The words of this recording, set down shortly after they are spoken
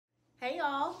Hey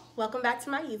y'all, welcome back to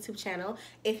my YouTube channel.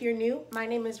 If you're new, my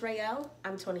name is Rayel.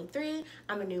 I'm 23,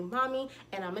 I'm a new mommy,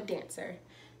 and I'm a dancer.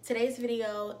 Today's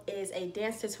video is a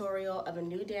dance tutorial of a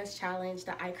new dance challenge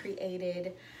that I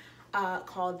created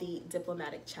called the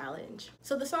Diplomatic Challenge.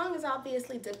 So the song is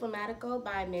obviously Diplomatico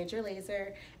by Major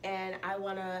Lazer, and I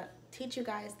wanna teach you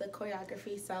guys the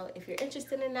choreography. So if you're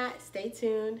interested in that, stay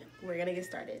tuned. We're gonna get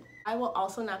started. I will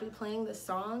also not be playing the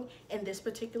song in this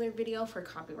particular video for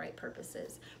copyright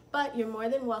purposes, but you're more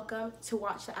than welcome to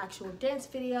watch the actual dance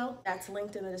video that's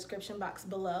linked in the description box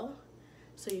below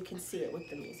so you can see it with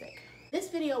the music. This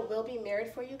video will be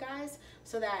mirrored for you guys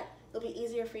so that it'll be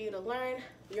easier for you to learn.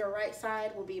 Your right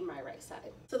side will be my right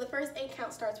side. So the first 8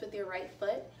 count starts with your right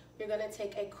foot. You're gonna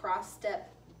take a cross step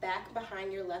back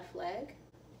behind your left leg.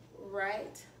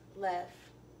 Right, left,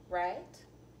 right,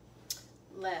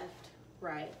 left,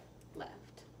 right, left.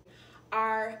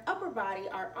 Our upper body,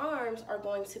 our arms are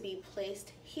going to be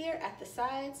placed here at the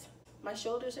sides. My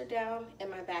shoulders are down and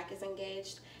my back is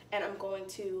engaged, and I'm going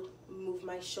to move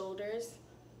my shoulders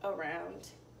around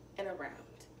and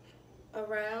around,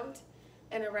 around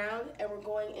and around, and we're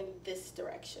going in this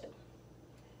direction.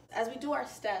 As we do our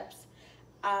steps,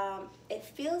 it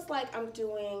feels like I'm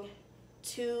doing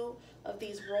 2 of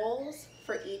these rolls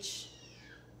for each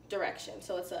direction.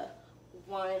 So it's a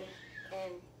 1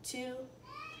 and 2,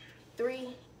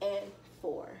 3 and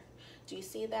 4. Do you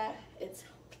see that? It's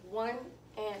 1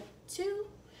 and 2,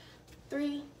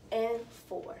 3 and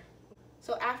 4.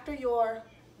 So after your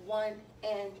 1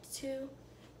 and 2,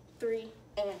 3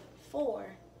 and 4,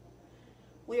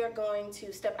 we are going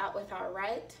to step out with our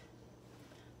right,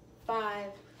 5,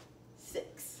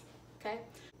 6, okay?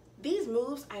 These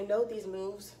moves, I know these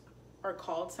moves are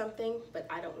called something, but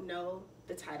I don't know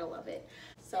the title of it.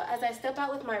 So as I step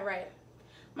out with my right,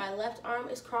 my left arm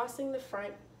is crossing the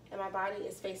front and my body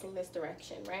is facing this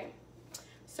direction, right?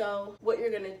 So what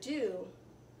you're gonna do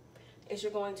is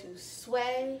you're going to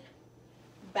sway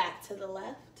back to the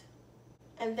left,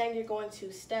 and then you're going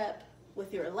to step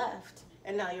with your left,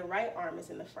 and now your right arm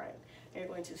is in the front, and you're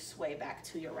going to sway back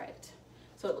to your right.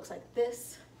 So it looks like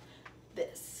this,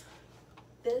 this,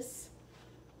 this,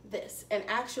 this. And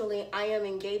actually, I am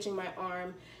engaging my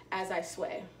arm as I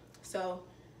sway. So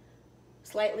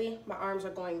slightly, my arms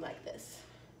are going like this.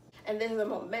 And there's a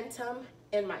momentum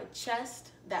in my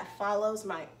chest that follows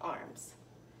my arms.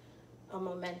 A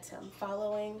momentum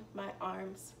following my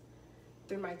arms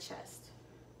through my chest.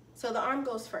 So the arm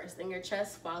goes first and your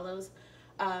chest follows,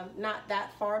 not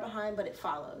that far behind, but it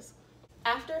follows.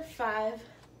 After 5,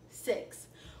 6,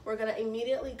 we're gonna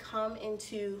immediately come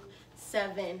into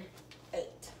 7, 8,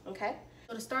 okay?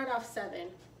 So to start off 7,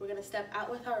 we're gonna step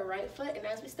out with our right foot, and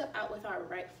as we step out with our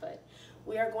right foot,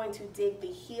 we are going to dig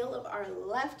the heel of our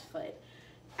left foot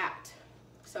out.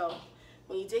 So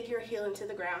when you dig your heel into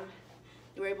the ground,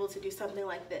 you're able to do something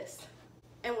like this.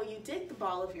 And when you dig the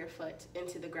ball of your foot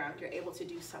into the ground, you're able to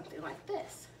do something like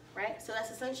this, right? So that's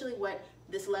essentially what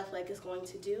this left leg is going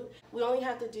to do. We only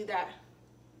have to do that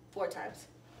 4 times.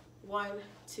 1,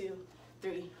 2,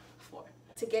 3, 4.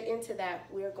 To get into that,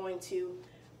 we are going to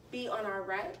be on our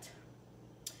right,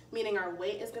 meaning our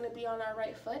weight is going to be on our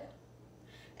right foot,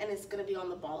 and it's going to be on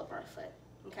the ball of our foot,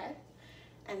 okay?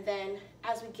 And then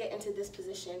as we get into this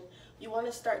position, you want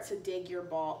to start to dig your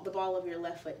ball, the ball of your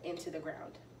left foot, into the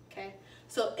ground, okay?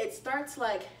 So it starts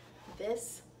like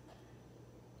this.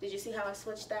 Did you see how I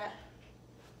switched that?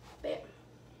 Bam.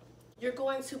 You're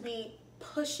going to be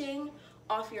pushing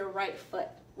off your right foot,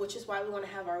 which is why we want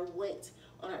to have our weight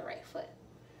on our right foot.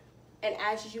 And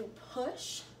as you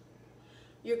push,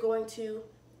 you're going to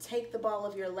take the ball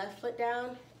of your left foot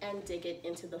down and dig it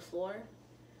into the floor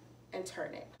and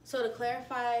turn it. So to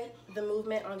clarify the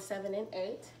movement on 7 and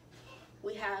 8,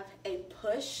 we have a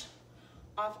push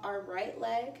off our right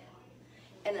leg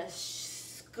and a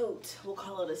scoot. We'll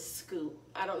call it a scoot.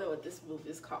 I don't know what this move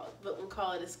is called, but we'll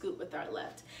call it a scoot with our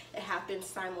left. It happens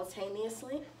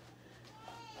simultaneously.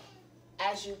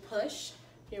 As you push,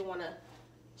 you want to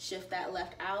shift that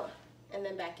left out and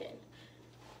then back in,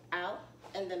 out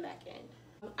and then back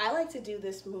in. I like to do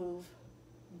this move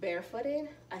barefooted.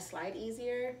 I slide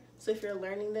easier. So if you're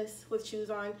learning this with shoes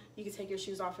on, you can take your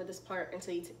shoes off for this part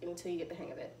until you get the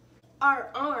hang of it.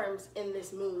 Our arms in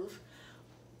this move,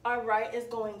 our right is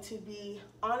going to be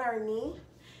on our knee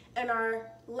and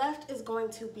our left is going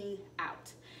to be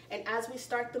out. And as we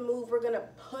start the move, we're gonna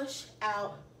push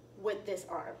out with this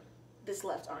arm, this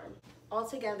left arm.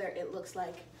 Altogether, it looks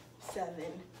like 7,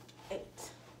 8.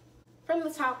 From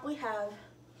the top, we have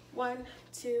 1,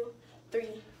 2, 3,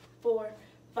 4,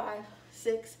 5,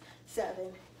 6,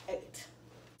 7, 8.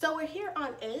 So we're here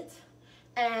on 8,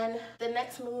 and the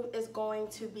next move is going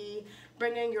to be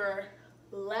bringing your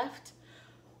left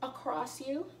across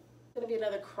you. It's gonna be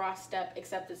another cross step,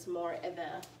 except it's more of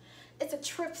it's a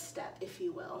trip step, if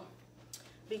you will.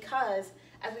 Because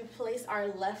as we place our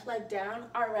left leg down,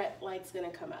 our right leg's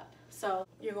gonna come up. So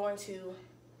you're going to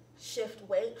shift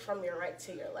weight from your right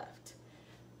to your left.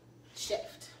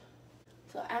 Shift.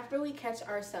 So after we catch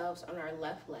ourselves on our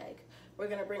left leg, we're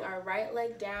gonna bring our right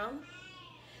leg down,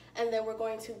 and then we're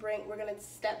gonna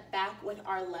step back with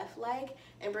our left leg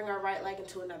and bring our right leg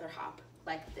into another hop,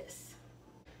 like this.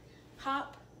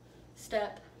 Hop,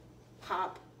 step,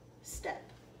 hop,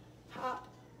 step, hop,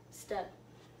 step,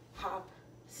 hop,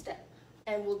 step.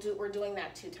 And we're doing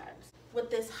that 2 times. With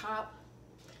this hop,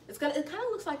 it kind of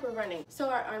looks like we're running. So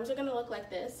our arms are gonna look like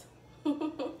this.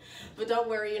 But don't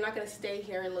worry, you're not gonna stay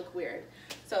here and look weird.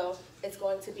 So it's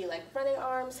going to be like running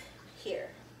arms here,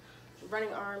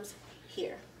 running arms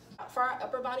here. For our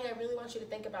upper body, I really want you to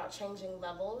think about changing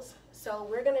levels. So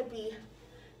we're gonna be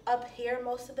up here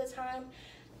most of the time,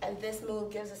 and this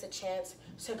move gives us a chance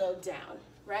to go down,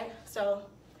 right? So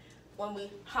when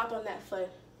we hop on that foot,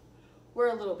 we're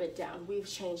a little bit down. We've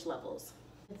changed levels.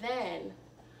 Then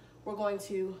we're going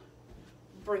to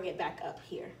bring it back up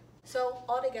here. So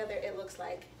altogether, it looks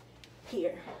like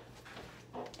here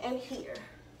and here.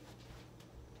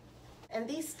 And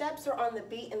these steps are on the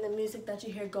beat and the music that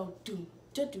you hear go doom,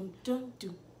 da doom, dum,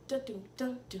 doom, da doom,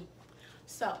 dum, doom.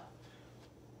 So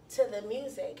to the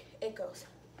music, it goes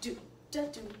doom, da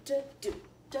doom, da doom,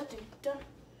 da doom, da.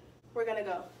 We're gonna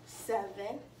go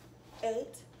 7, 8,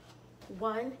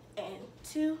 1 and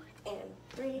 2 and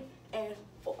 3 and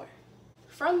 4.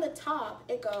 From the top,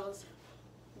 it goes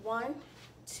 1,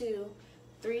 2,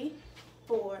 3,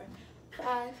 4,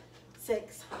 5,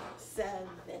 6, 7,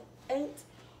 8,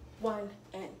 1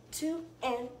 and 2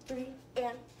 and 3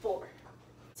 and 4.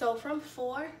 So from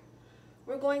 4,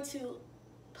 we're going to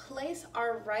place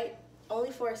our right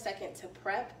only for a second to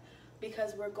prep,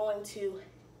 because we're going to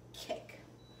kick.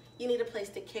 You need a place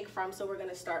to kick from, so we're going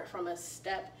to start from a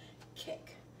step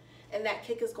kick. And that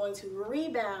kick is going to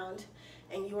rebound,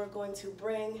 and you are going to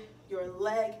bring your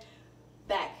leg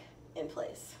back in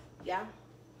place, yeah?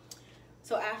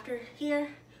 So after here,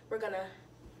 we're gonna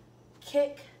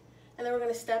kick, and then we're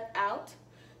gonna step out,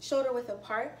 shoulder width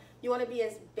apart. You wanna be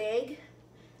as big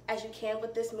as you can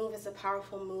with this move. It's a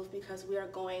powerful move because we are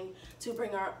going to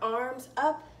bring our arms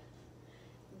up,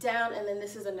 down, and then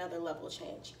this is another level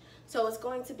change. So it's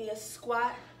going to be a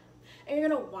squat, and you're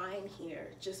gonna whine here,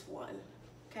 just one,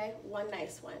 okay? One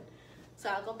nice one. So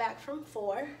I'll go back from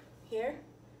 4 here.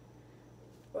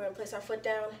 We're gonna place our foot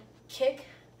down, kick,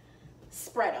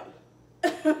 spread them.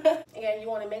 Again, you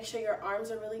wanna make sure your arms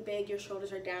are really big, your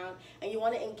shoulders are down, and you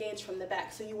wanna engage from the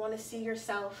back. So you wanna see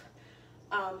yourself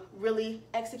really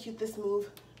execute this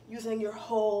move using your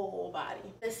whole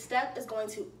body. This step is going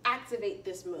to activate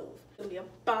this move. It's gonna be a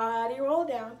body roll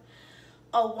down,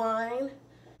 a whine.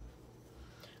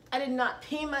 I did not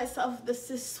pee myself, this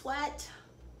is sweat.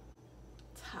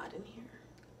 It's hot in here.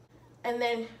 And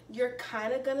then you're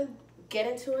kind of gonna get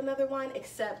into another one,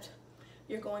 except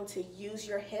you're going to use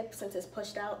your hip, since it's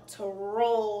pushed out, to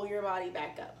roll your body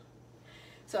back up.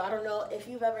 So I don't know if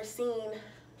you've ever seen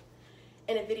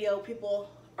in a video,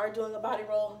 people are doing a body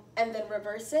roll and then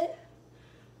reverse it.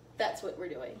 That's what we're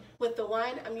doing. With the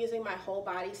whine, I'm using my whole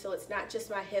body, so it's not just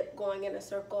my hip going in a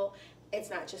circle, it's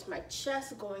not just my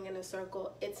chest going in a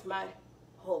circle, it's my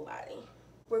whole body.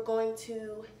 We're going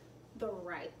to the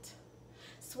right,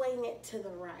 swaying it to the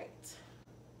right.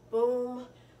 Boom,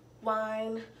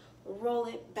 whine, roll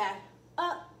it back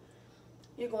up.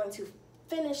 You're going to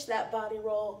finish that body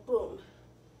roll, boom,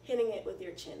 hitting it with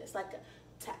your chin. It's like a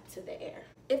tap to the air.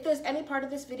 If there's any part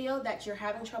of this video that you're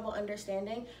having trouble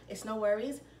understanding, it's no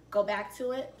worries. Go back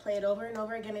to it, play it over and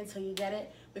over again until you get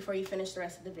it before you finish the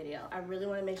rest of the video. I really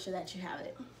want to make sure that you have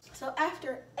it. So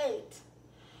after 8,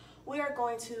 we are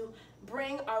going to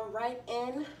bring our right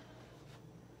in,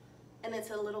 and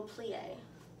it's a little plie,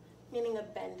 meaning a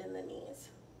bend in the knees,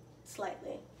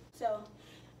 slightly. So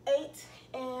 8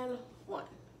 and 1.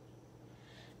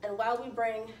 And while we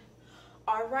bring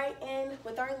our right in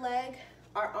with our leg,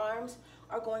 our arms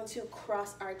are going to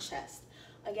cross our chest.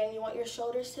 Again, you want your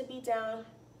shoulders to be down,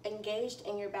 engaged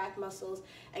in your back muscles,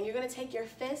 and you're gonna take your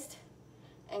fist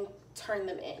and turn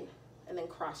them in and then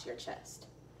cross your chest,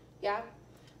 yeah?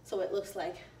 So it looks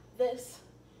like this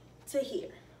to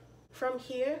here. From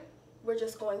here, we're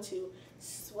just going to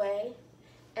sway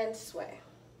and sway.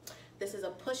 This is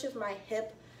a push of my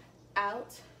hip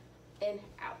out and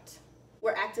out.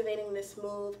 We're activating this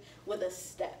move with a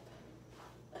step.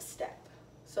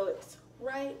 So it's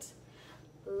right,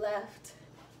 left,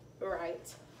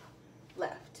 right,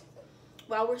 left.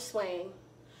 While we're swaying,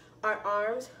 Our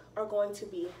arms are going to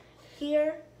be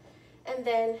here, and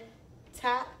then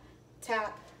tap,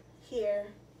 tap, here,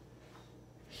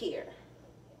 here,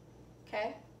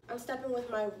 okay? I'm stepping with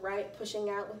my right, pushing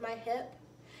out with my hip,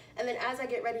 and then as I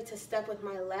get ready to step with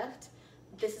my left,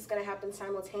 this is gonna happen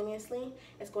simultaneously.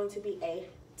 It's going to be a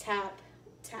tap,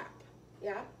 tap,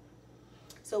 yeah?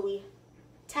 So we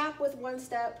tap with one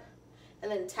step,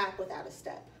 and then tap without a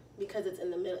step, because it's in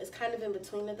the middle. It's kind of in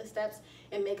between of the steps.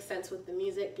 It makes sense with the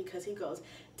music because he goes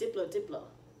diplo, diplo,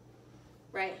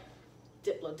 right?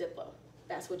 Diplo, diplo.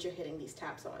 That's what you're hitting these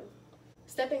taps on.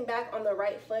 Stepping back on the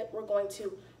right foot, we're going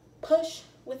to push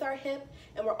with our hip,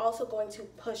 and we're also going to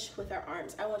push with our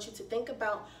arms. I want you to think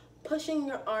about pushing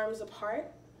your arms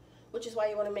apart, which is why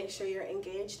you want to make sure you're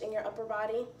engaged in your upper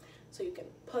body. So you can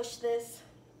push this,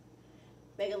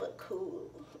 make it look cool.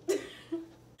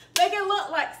 Make it look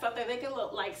like something, make it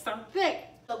look like something.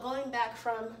 So going back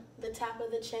from the tap of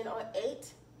the chin on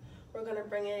 8, we're gonna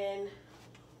bring it in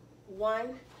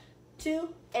 1,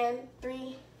 2, and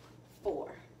 3,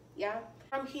 4, yeah?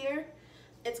 From here,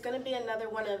 it's gonna be another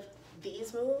one of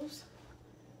these moves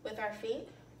with our feet,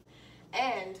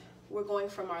 and we're going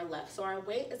from our left. So our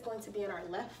weight is going to be in our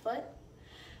left foot,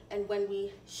 and when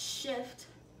we shift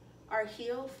our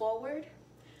heel forward,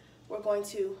 we're going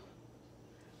to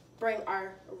bring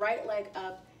our right leg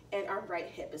up, and our right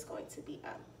hip is going to be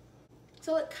up.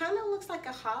 So it kind of looks like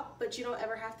a hop, but you don't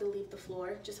ever have to leave the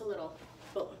floor. Just a little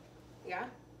boom, yeah?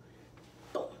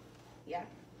 Boom, yeah?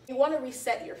 You want to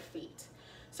reset your feet.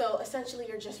 So essentially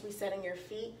you're just resetting your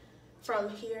feet from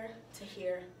here to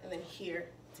here, and then here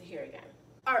to here again.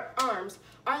 Our arms,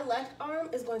 our left arm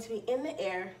is going to be in the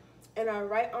air, and our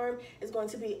right arm is going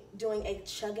to be doing a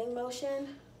chugging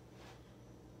motion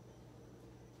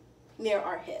near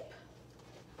our hip.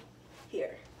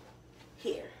 Here,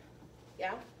 here,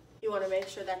 yeah? You want to make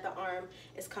sure that the arm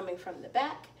is coming from the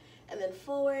back, and then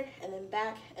forward, and then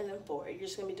back, and then forward. You're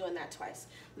just going to be doing that twice.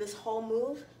 This whole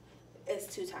move is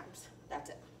 2 times. That's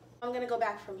it. I'm going to go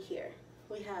back from here.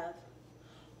 We have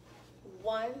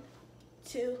 1,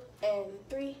 2, and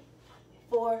 3,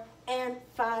 4, and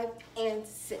 5, and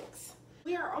 6.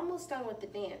 We are almost done with the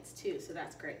dance too, so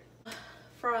that's great.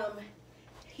 From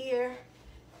here,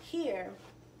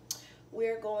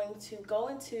 we're going to go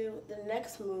into the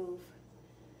next move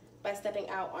by stepping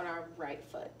out on our right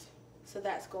foot. So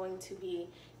that's going to be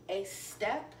a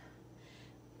step,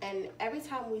 and every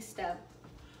time we step,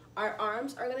 our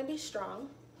arms are going to be strong.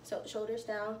 So shoulders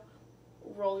down,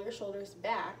 roll your shoulders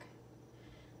back,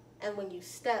 and when you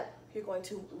step, you're going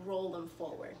to roll them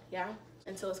forward, yeah?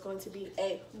 And so it's going to be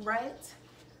a right,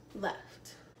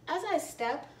 left. As I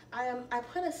step, I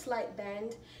put a slight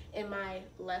bend in my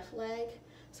left leg,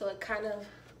 so it kind of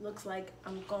looks like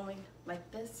I'm going like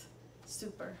this,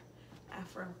 super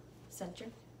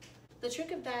Afrocentric. The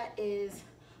trick of that is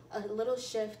a little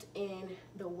shift in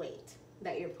the weight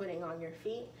that you're putting on your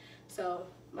feet. So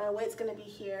my weight's gonna be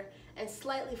here, and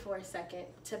slightly for a second,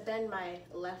 to bend my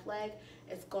left leg,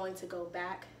 it's going to go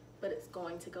back, but it's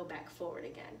going to go back forward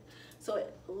again. So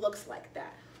it looks like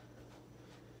that.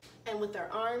 And with our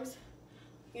arms,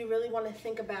 you really want to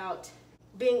think about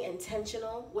being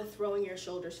intentional with throwing your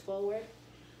shoulders forward.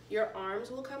 Your arms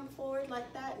will come forward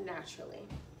like that naturally.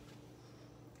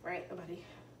 Right, buddy?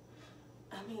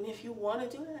 I mean, if you want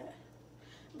to do that.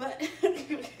 But,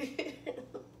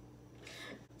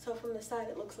 so from the side,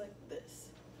 it looks like this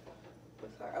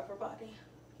with our upper body,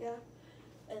 yeah?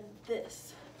 And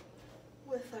this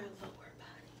with our lower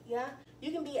body, yeah?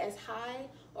 You can be as high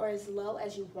or as low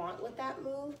as you want with that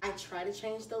move. I try to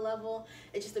change the level.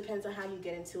 It just depends on how you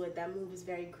get into it. That move is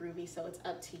very groovy, so it's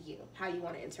up to you how you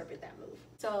want to interpret that move.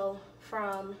 So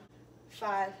from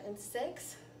 5 and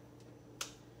 6,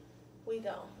 we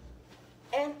go.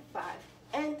 And 5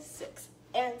 and 6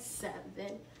 and 7,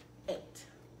 8.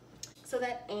 So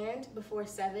that and before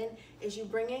 7 is you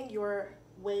bringing your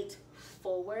weight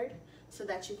forward so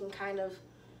that you can kind of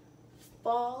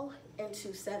fall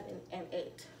into 7 and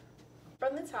 8.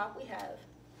 From the top, we have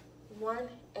 1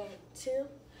 and 2,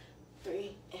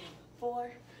 3 and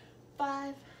 4,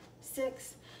 5,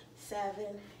 6, 7,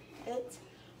 8,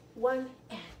 1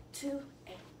 and 2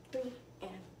 and 3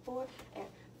 and 4 and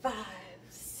 5,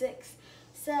 6,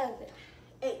 7,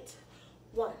 8,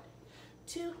 1,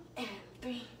 2 and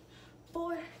 3,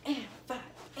 4 and 5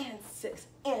 and 6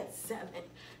 and 7,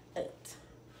 8.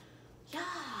 Yeah,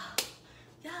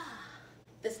 yeah.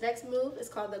 This next move is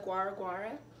called the Guara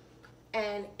Guara,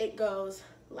 and it goes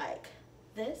like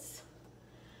this,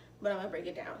 but I'm gonna break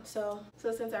it down. So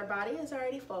since our body is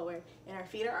already forward and our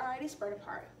feet are already spread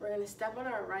apart, we're gonna step on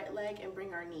our right leg and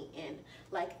bring our knee in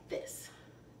like this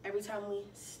every time we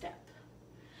step.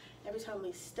 every time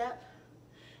we step.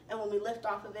 And when we lift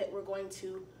off of it, we're going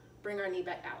to bring our knee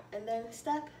back out. And then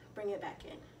step, bring it back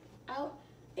in. Out,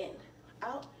 in,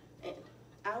 out, in,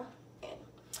 out, in.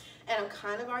 And I'm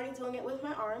kind of already doing it with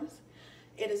my arms.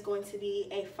 It is going to be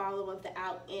a follow of the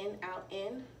out,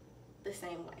 in, the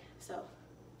same way. So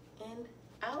in,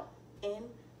 out, in,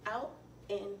 out,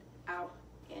 in, out,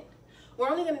 in. We're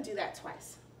only going to do that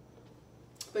twice,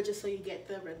 but just so you get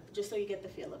the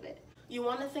feel of it. You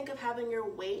want to think of having your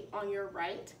weight on your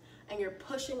right, and you're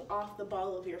pushing off the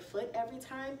ball of your foot every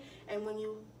time. And when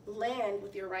you land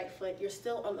with your right foot, you're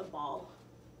still on the ball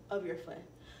of your foot.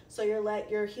 So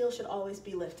your heel should always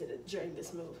be lifted during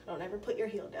this move. Don't ever put your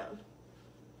heel down.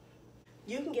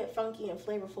 You can get funky and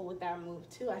flavorful with that move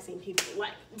too. I've seen people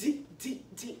like D.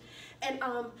 And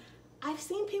I've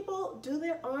seen people do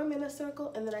their arm in a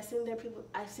circle, and then I've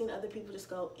seen other people just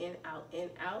go in,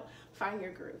 out. Find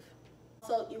your groove.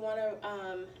 So you want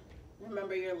to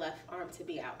remember your left arm to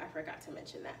be out. I forgot to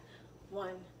mention that. 1,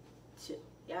 2,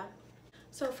 yeah?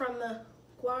 So from the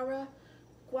guara,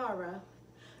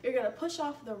 you're gonna push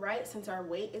off the right since our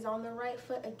weight is on the right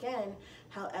foot again.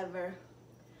 However,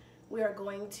 we are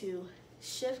going to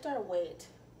shift our weight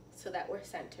so that we're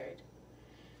centered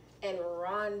and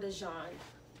rond de jambe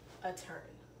a turn,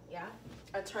 yeah?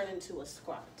 A turn into a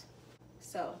squat.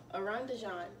 So a rond de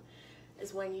jambe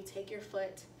is when you take your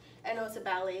foot, I know it's a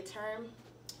ballet term,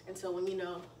 and so when you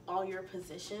know all your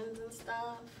positions and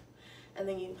stuff, and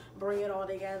then you bring it all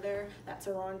together, that's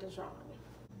a rond de jambe,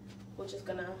 which is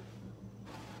gonna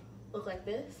look like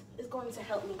this. It's going to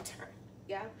help me turn,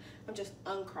 yeah? I'm just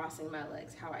uncrossing my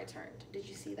legs how I turned. Did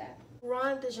you see that?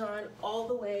 Rond de jambe all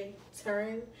the way,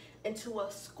 turn into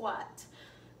a squat.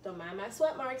 Don't mind my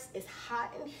sweat marks, it's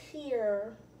hot in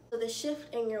here. So the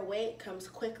shift in your weight comes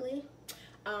quickly,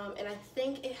 and I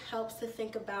think it helps to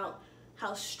think about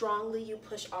how strongly you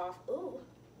push off, ooh,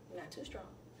 not too strong.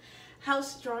 How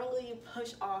strongly you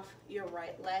push off your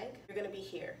right leg. You're gonna be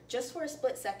here, just for a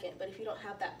split second, but if you don't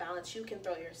have that balance, you can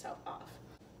throw yourself off.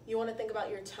 You wanna think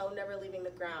about your toe never leaving the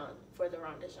ground for the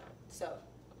rond de jambe. So,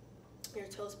 your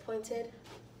toes pointed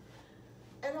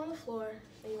and on the floor,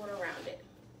 and you wanna round it,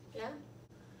 yeah?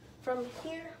 From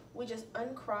here, we just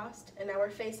uncrossed, and now we're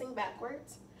facing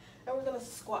backwards, and we're gonna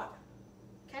squat,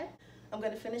 okay? I'm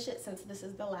gonna finish it since this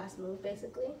is the last move,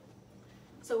 basically.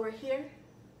 So we're here.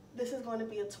 This is going to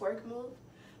be a twerk move.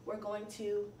 We're going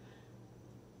to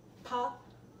pop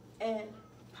and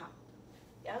pop,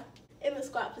 yeah? In the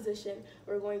squat position,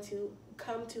 we're going to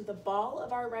come to the ball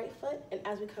of our right foot, and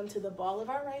as we come to the ball of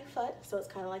our right foot, so it's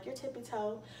kind of like your tippy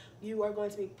toe, you are going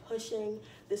to be pushing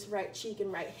this right cheek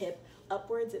and right hip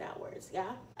upwards and outwards,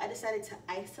 yeah? I decided to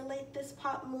isolate this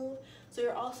pop move, so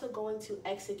you're also going to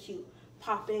execute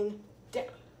popping down,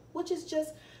 which is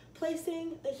just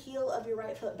placing the heel of your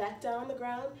right foot back down on the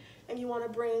ground, and you want to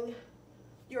bring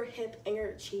your hip and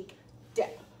your cheek down,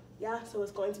 yeah? So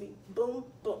it's going to be boom,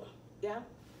 boom, yeah?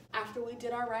 After we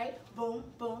did our right, boom,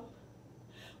 boom,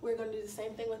 we're going to do the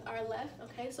same thing with our left,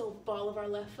 okay? So ball of our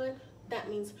left foot, that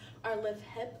means our left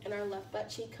hip and our left butt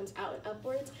cheek comes out and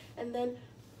upwards, and then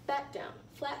back down,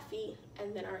 flat feet,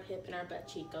 and then our hip and our butt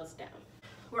cheek goes down.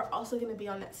 We're also going to be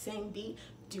on that same beat,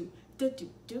 do, do, do,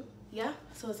 do, yeah?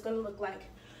 So it's going to look like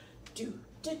do,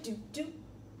 do, do, do,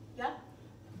 yeah?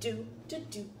 Do, do,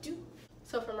 do, do.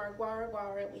 So from our guara,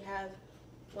 we have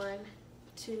 1,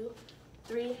 2,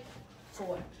 3,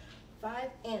 4, 5,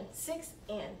 and 6,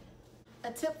 and.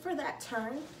 A tip for that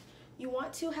turn, you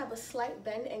want to have a slight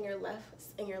bend in your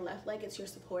left leg. It's your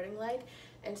supporting leg,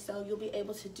 and so you'll be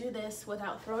able to do this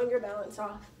without throwing your balance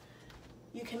off.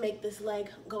 You can make this leg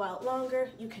go out longer.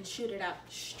 You can shoot it out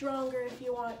stronger if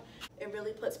you want. It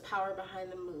really puts power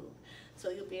behind the move,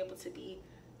 so you'll be able to be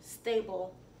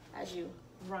stable as you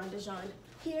rond de jambe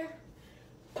here,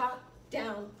 pop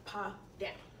down, pop down.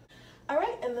 All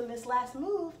right, and then this last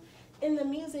move, in the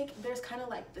music, there's kind of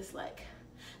like this like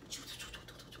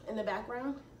in the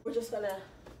background. We're just gonna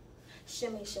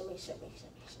shimmy, shimmy, shimmy,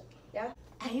 shimmy, shimmy, yeah?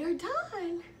 And you're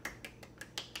done.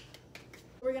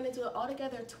 We're gonna do it all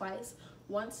together twice,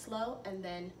 once slow, and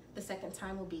then the second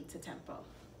time will be to tempo,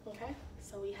 okay?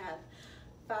 So we have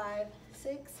 5,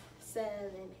 6, 7,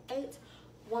 8,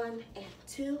 1 and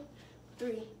 2,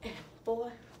 3 and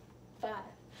 4, 5,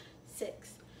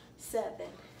 6, 7,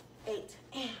 8,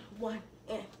 and 1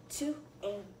 and 2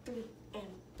 and 3 and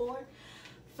 4,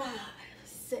 5,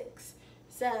 6,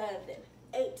 7,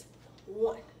 8,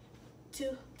 1,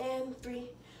 2 and 3,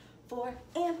 4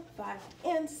 and 5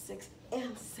 and 6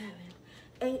 and 7,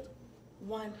 8,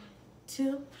 1,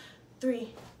 2,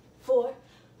 3, 4,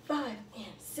 5 and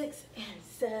 6 and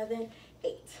 7,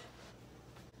 8.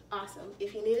 Awesome.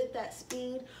 If you needed that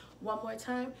speed One more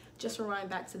time, just rewind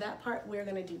back to that part. We're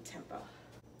gonna do tempo.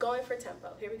 Going for tempo,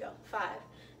 here we go. 5,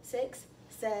 6,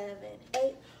 7,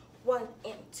 8, 1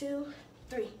 and 2,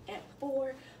 3 and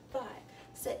 4, 5,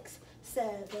 6,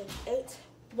 7, 8,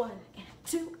 1 and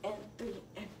 2 and 3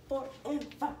 and 4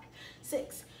 and 5,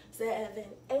 6, 7,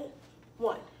 8,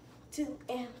 1, 2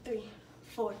 and 3,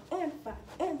 4 and 5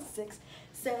 and 6,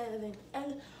 7, 8,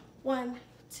 1,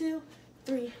 2,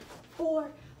 3,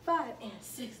 4, 5 and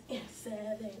 6 and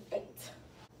 7, 8.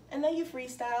 And then you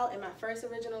freestyle. In my first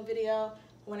original video,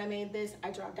 when I made this,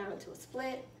 I dropped down into a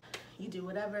split. You do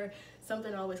whatever,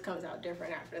 something always comes out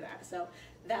different after that. So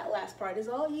that last part is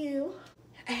all you.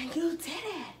 And you did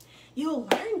it. You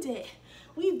learned it.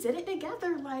 We did it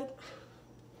together. Like,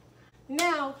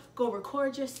 now go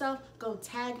record yourself, go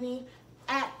tag me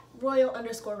at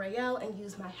Royal_Rayel and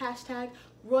use my hashtag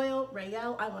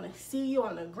 #RoyalRayel. I want to see you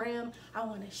on the gram. I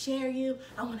want to share you.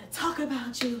 I want to talk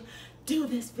about you. Do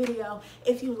this video.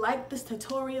 If you like this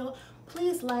tutorial,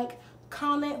 please like,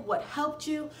 comment what helped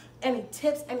you, any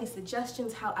tips, any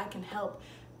suggestions how I can help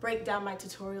break down my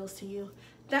tutorials to you.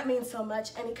 That means so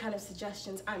much. Any kind of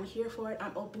suggestions, I'm here for it.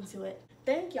 I'm open to it.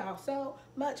 Thank y'all so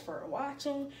much for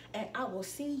watching, and I will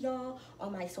see y'all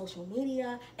on my social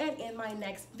media and in my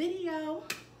next video.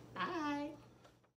 Bye.